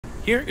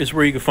Here is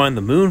where you can find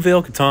the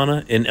Moonveil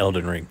Katana in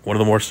Elden Ring, one of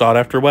the more sought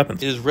after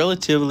weapons. It is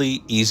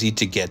relatively easy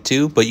to get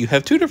to, but you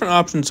have two different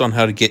options on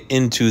how to get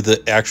into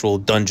the actual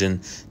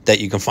dungeon that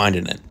you can find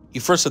in it.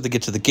 You first have to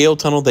get to the Gale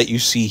Tunnel that you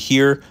see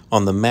here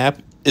on the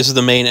map. This is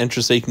the main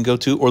entrance that you can go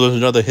to, or there's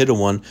another hidden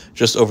one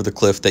just over the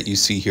cliff that you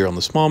see here on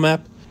the small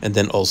map, and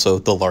then also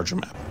the larger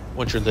map.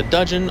 Once you're in the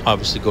dungeon,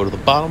 obviously go to the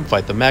bottom,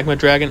 fight the magma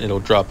dragon, it'll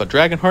drop a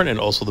dragon heart and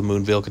also the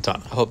Moonveil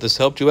Katana. I hope this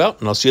helped you out,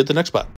 and I'll see you at the next spot.